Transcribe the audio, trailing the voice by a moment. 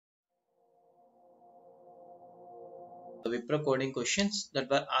the Wipro coding questions that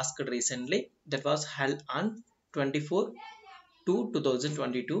were asked recently, that was held on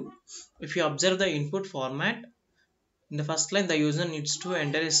 24/2/2022. If you observe the input format, in the first line the user needs to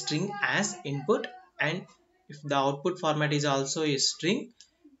enter a string as input, and if the output format is also a string,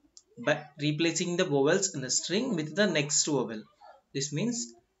 by replacing the vowels in the string with the next vowel. This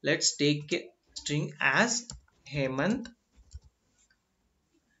means let's take a string as hemanth,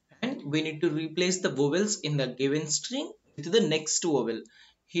 and we need to replace the vowels in the given string with the next vowel.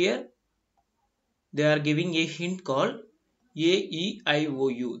 Here they are giving a hint called A, E, I, O,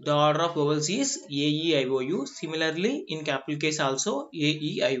 U. The order of vowels is A, E, I, O, U. Similarly, in capital case also A,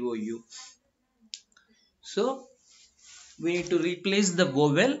 E, I, O, U. So we need to replace the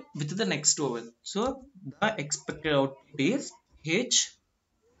vowel with the next vowel. So the expected output is H,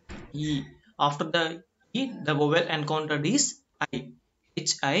 E. After the E, the vowel encountered is I.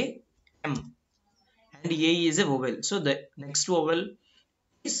 H, I, M. And A is a vowel. So the next vowel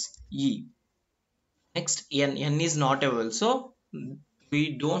is E. Next, N is not a vowel. So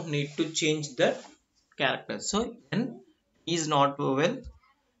we don't need to change the character. So N is not vowel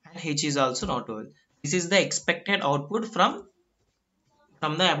and H is also not vowel. This is the expected output from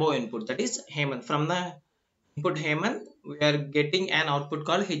the above input, that is hemanth. From the input hemanth, we are getting an output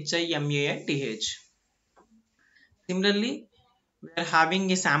called HIMANTH. Similarly, we are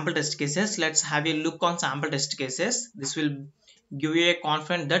having a sample test cases. Let's have a look on sample test cases. This will give you a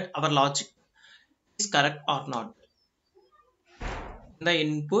confidence that our logic is correct or not. The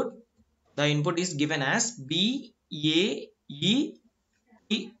input is given as B A E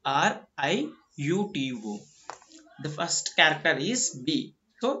T R I U T O. The first character is B,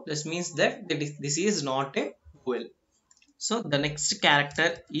 so this means that this is not a vowel. So the next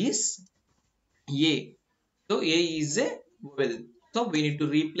character is A, so A is a vowel, so we need to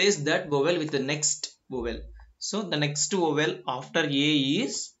replace that vowel with the next vowel. So the next vowel after A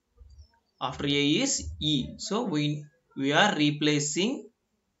is E, so we are replacing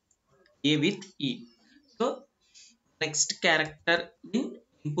A with E. So next character in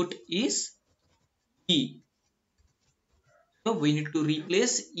input is E, so we need to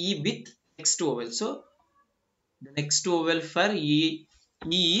replace E with next vowel. So the next vowel for E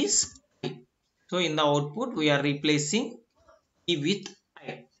is I. So in the output we are replacing E with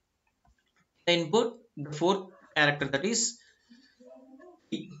I. The input, the fourth character, that is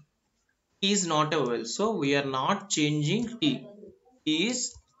T. T is not a vowel, so we are not changing T. T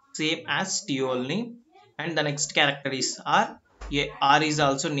is same as T only. And the next character is R. R is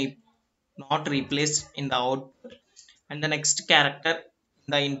also not replaced in the output. And the next character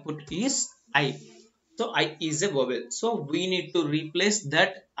in the input is I. So I is a vowel, so we need to replace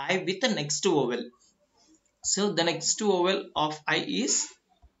that I with the next vowel. So the next vowel of I is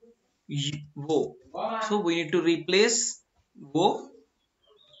O, so we need to replace O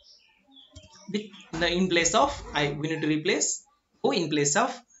with in place of I. We need to replace O in place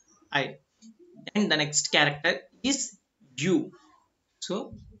of I. And the next character is U.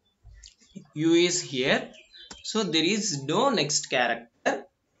 So U is here, so there is no next character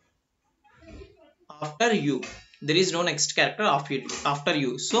after U. There is no next character after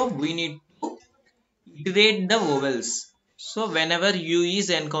U. So we need to iterate the vowels. So whenever U is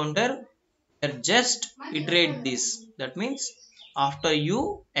encountered, just iterate this. That means after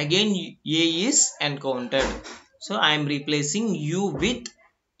U again A is encountered. So I am replacing U with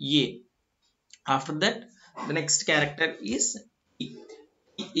A. After that, the next character is E.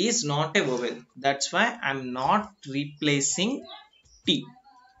 E is not a vowel. That's why I am not replacing T.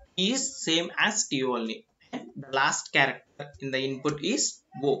 T is same as T only. And the last character in the input is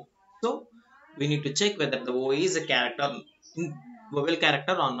O. So we need to check whether the O is a character, vowel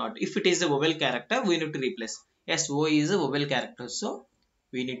character or not. If it is a vowel character, we need to replace. Yes, O is a vowel character, so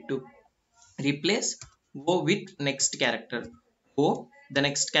we need to replace O with next character. O, the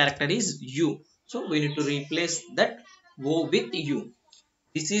next character is U, so we need to replace that O with U.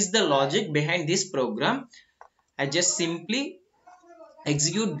 This is the logic behind this program. I just simply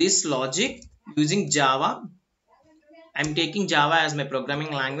execute this logic using Java. I'm taking Java as my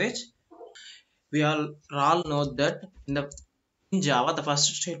programming language. We all know that in Java the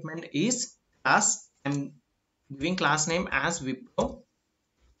first statement is class. I'm giving class name as Wipro.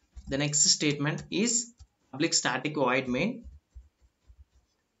 The next statement is public static void main.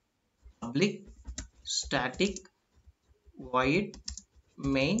 Public static void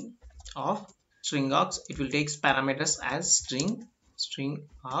main of string args. It will take parameters as string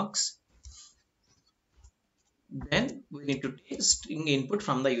args. Then we need to take string input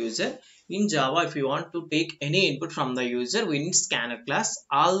from the user. In Java, if you want to take any input from the user, we need scanner class.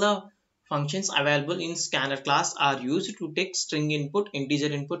 All the functions available in scanner class are used to take string input,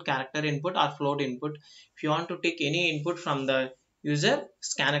 integer input, character input or float input. If you want to take any input from the user,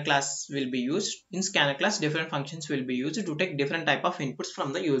 scanner class will be used. In scanner class, different functions will be used to take different type of inputs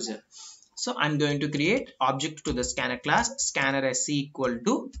from the user. So I'm going to create object to the scanner class, scanner sc equal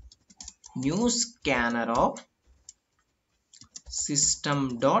to new scanner of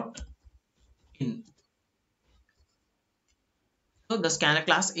system dot in. So the scanner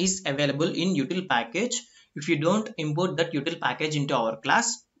class is available in util package. If you don't import that util package into our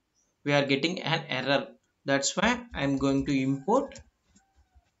class, we are getting an error. That's why I'm going to import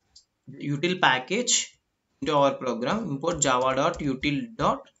the util package into our program. Import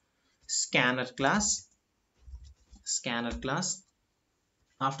java.util.scanner class.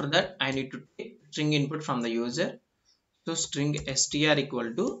 After that, I need to take string input from the user. So string str equal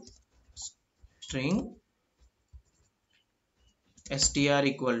to string str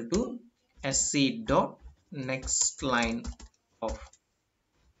equal to sc dot next line of.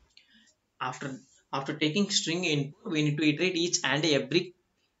 After taking string input, we need to iterate each and every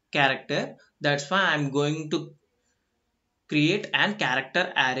character. That's why I'm going to create an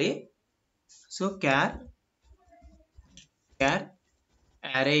character array. So char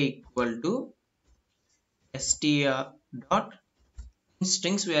array equal to str dot. In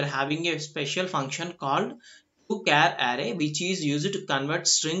strings, we are having a special function called toChar array, which is used to convert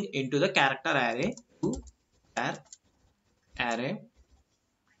string into the character array. toChar array,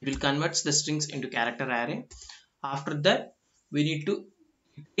 it will convert the strings into character array. After that, we need to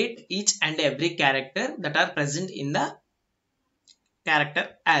iterate each and every character that are present in the character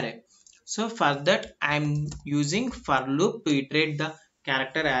array. So for that, I am using for loop to iterate the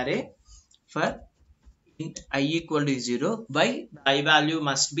character array. For int I equal to 0, why the I value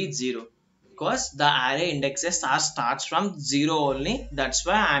must be 0? Because the array indexes are starts from 0 only. That's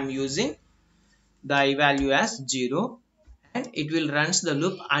why I am using the I value as 0, and it will runs the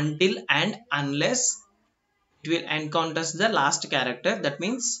loop until and unless it will encounters the last character. That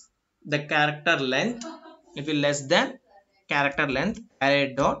means the character length, it will less than character length.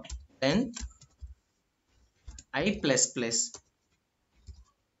 Array dot length I plus plus.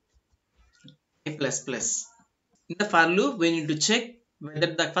 In the for loop, we need to check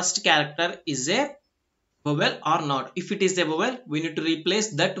whether the first character is a vowel or not. If it is a vowel, we need to replace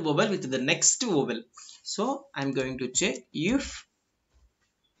that vowel with the next vowel. So I'm going to check if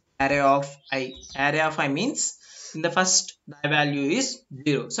array of I. Array of I means in the first the value is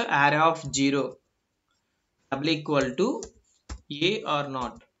 0. So array of 0 double equal to a or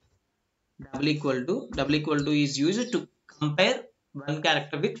not. Double equal to is used to compare one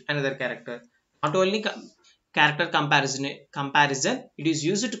character with another character. Not only character comparison, it is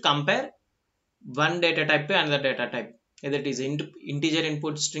used to compare one data type to another data type. Either it is integer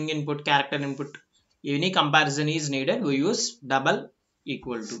input, string input, character input, any comparison is needed, we use double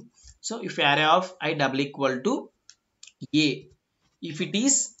equal to. So if array of I double equal to a, if it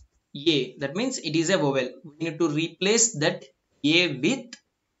is a, that means it is a vowel. We need to replace that a with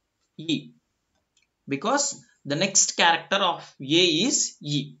e, because the next character of a is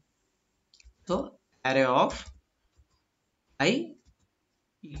e. So array of I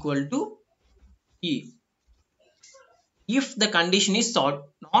equal to e. If the condition is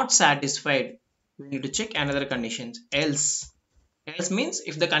not satisfied, we need to check another conditions. Else means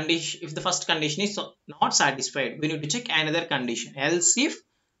if the first condition is not satisfied, we need to check another condition. Else if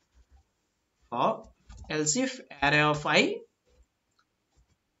array of I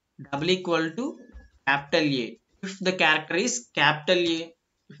double equal to capital A. If the character is capital A,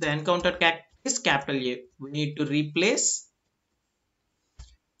 if the encountered character is capital A, we need to replace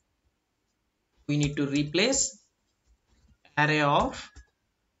array of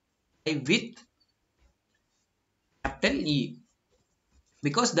I with capital E,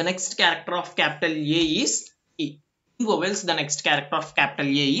 because the next character of capital A is E. In vowels, the next character of capital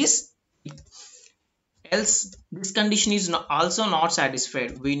A is E. Else this condition is also not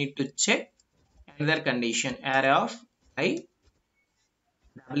satisfied, we need to check another condition. Array of I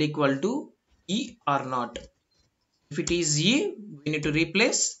double equal to E or not. If it is E, we need to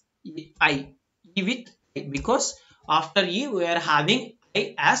replace I with I, because after E we are having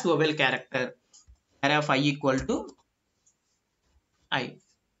I as vowel character. Array of I equal to I.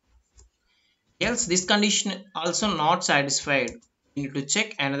 Else this condition also not satisfied, we need to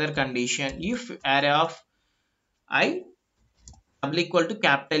check another condition. If array of I double equal to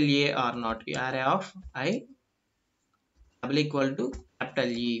capital A or not. Array of I double equal to capital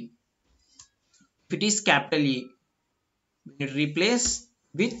E. If it is capital E, we need to replace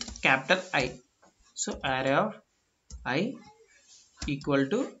with capital I. So array of I equal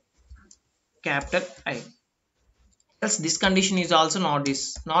to capital I. Else this condition is also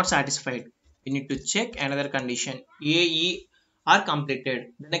not satisfied. We need to check another condition. A, E are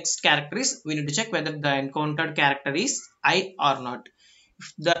completed. The next character is we need to check whether the encountered character is I or not.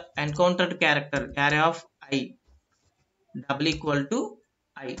 If the encountered character array of I double equal to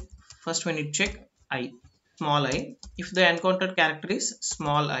I, first we need to check I, small I. If the encountered character is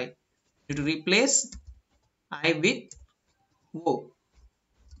small I, we need to replace I with O,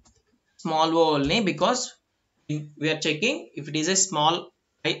 small O only, because we are checking if it is a small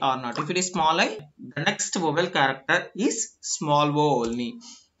I or not. If it is small I, the next vowel character is small O only.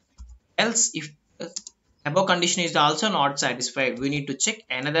 Else if above condition is also not satisfied, we need to check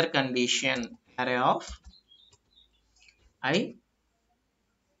another condition. Array of I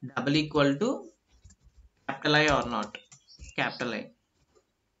double equal to capital I or not, capital I.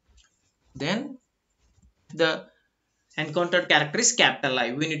 Then the encountered character is capital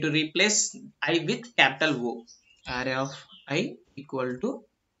I, we need to replace I with capital O. Array of I equal to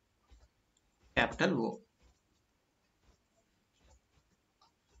capital O,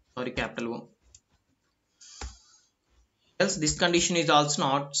 sorry, capital O. Else this condition is also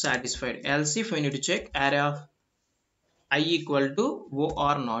not satisfied. Else if we need to check array of I equal to O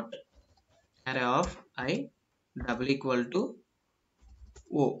or not. Array of I double equal to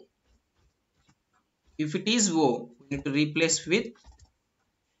O. If it is O, we need to replace with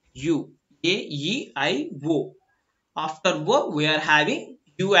U. A, E, I, O. After O, we are having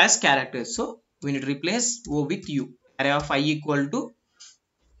U as character. So we need to replace O with U. Array of I equal to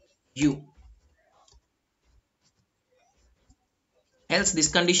U. Else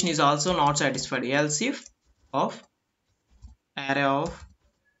this condition is also not satisfied. Else if of array of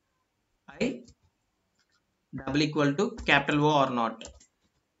I double equal to capital O or not.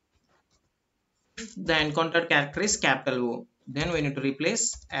 If the encountered character is capital O, then we need to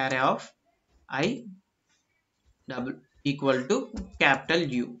replace array of I double equal to capital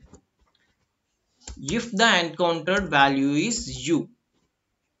U. If the encountered value is U,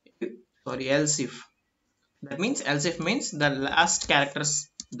 sorry, else if, that means else if means the last characters,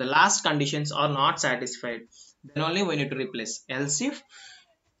 the last conditions are not satisfied, then only we need to replace. Else if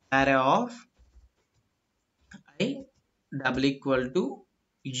array of I double equal to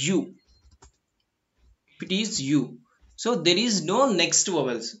U, if it is U, so there is no next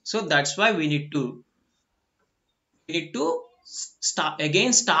vowels, so that's why we need to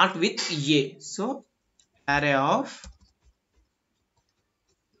start with A. So array of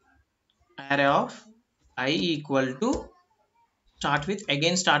I equal to start with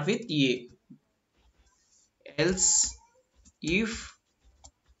A. Else if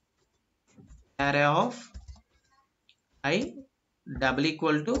array of I double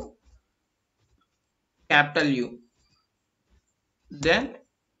equal to capital U, then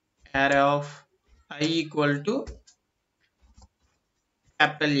array of I equal to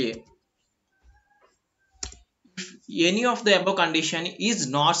capital A. If any of the above condition is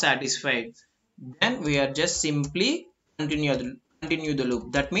not satisfied, then we are just simply continue the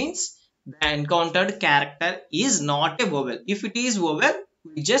loop. That means the encountered character is not a vowel. If it is vowel,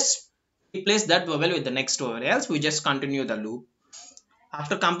 we just replace that vowel with the next vowel, else we just continue the loop.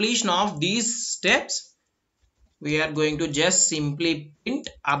 After completion of these steps, we are going to just simply print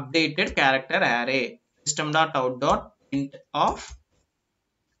updated character array. System.out.print of,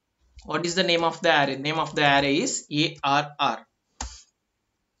 what is the name of the array? Name of the array is ARR.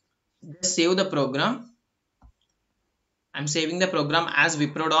 Just save the program. I'm saving the program as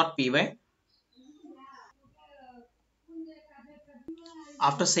wipro.py.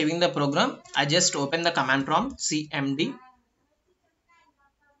 After saving the program, I just open the command prompt cmd.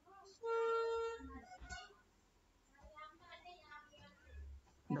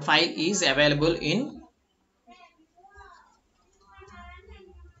 The file is available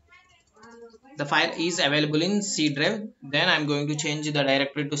in C drive. Then I'm going to change the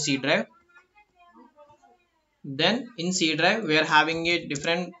directory to C drive. Then in C drive we are having a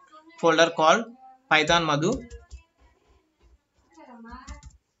different folder called Python Madhu.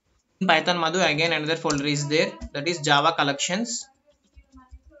 In Python Madhu again another folder is there, that is Java collections.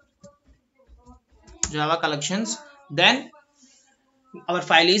 Then our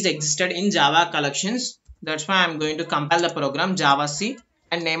file is existed in Java collections. That's why I'm going to compile the program javac,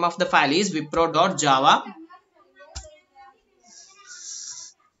 and name of the file is wipro.java.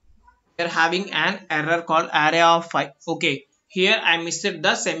 We are having an error called array of 5. Okay, here I missed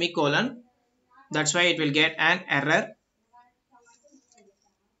the semicolon, that's why it will get an error.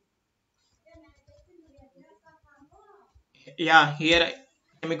 Yeah, here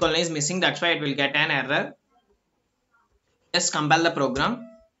semicolon is missing, that's why it will get an error. Just compile the program.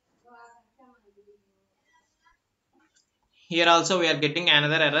 Here also we are getting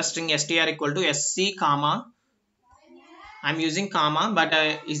another error string str equal to sc comma. I'm using comma, but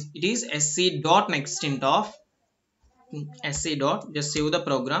it is sc dot next int of sc dot. Just save the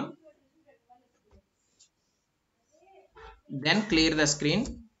program, then clear the screen.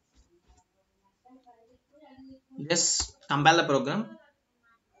 Just compile the program.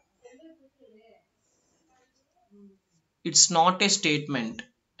 It's not a statement.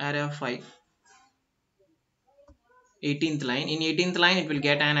 Array of 5. 18th line. In 18th line, it will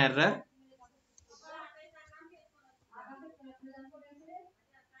get an error.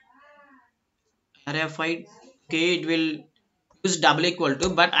 Array of 5. Okay, it will use double equal to,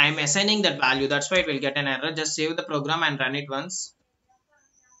 but I am assigning that value. That's why it will get an error. Just save the program and run it once.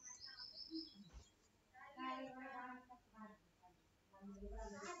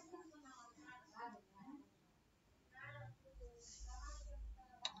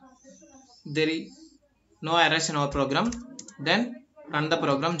 There is no errors in our program. Then run the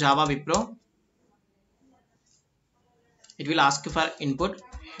program Java Wipro. It will ask for input.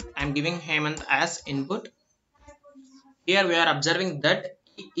 I am giving hemanth as input. Here we are observing that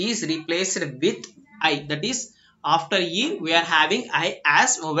E is replaced with I. That is, after E we are having I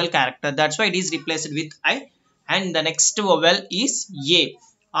as vowel character. That's why it is replaced with I. And the next vowel is A.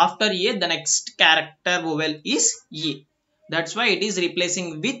 After A, the next character vowel is E. That's why it is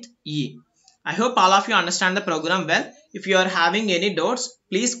replacing with E. I hope all of you understand the program well. If you are having any doubts,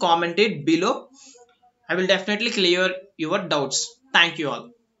 please comment it below. I will definitely clear your doubts. Thank you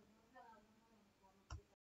all.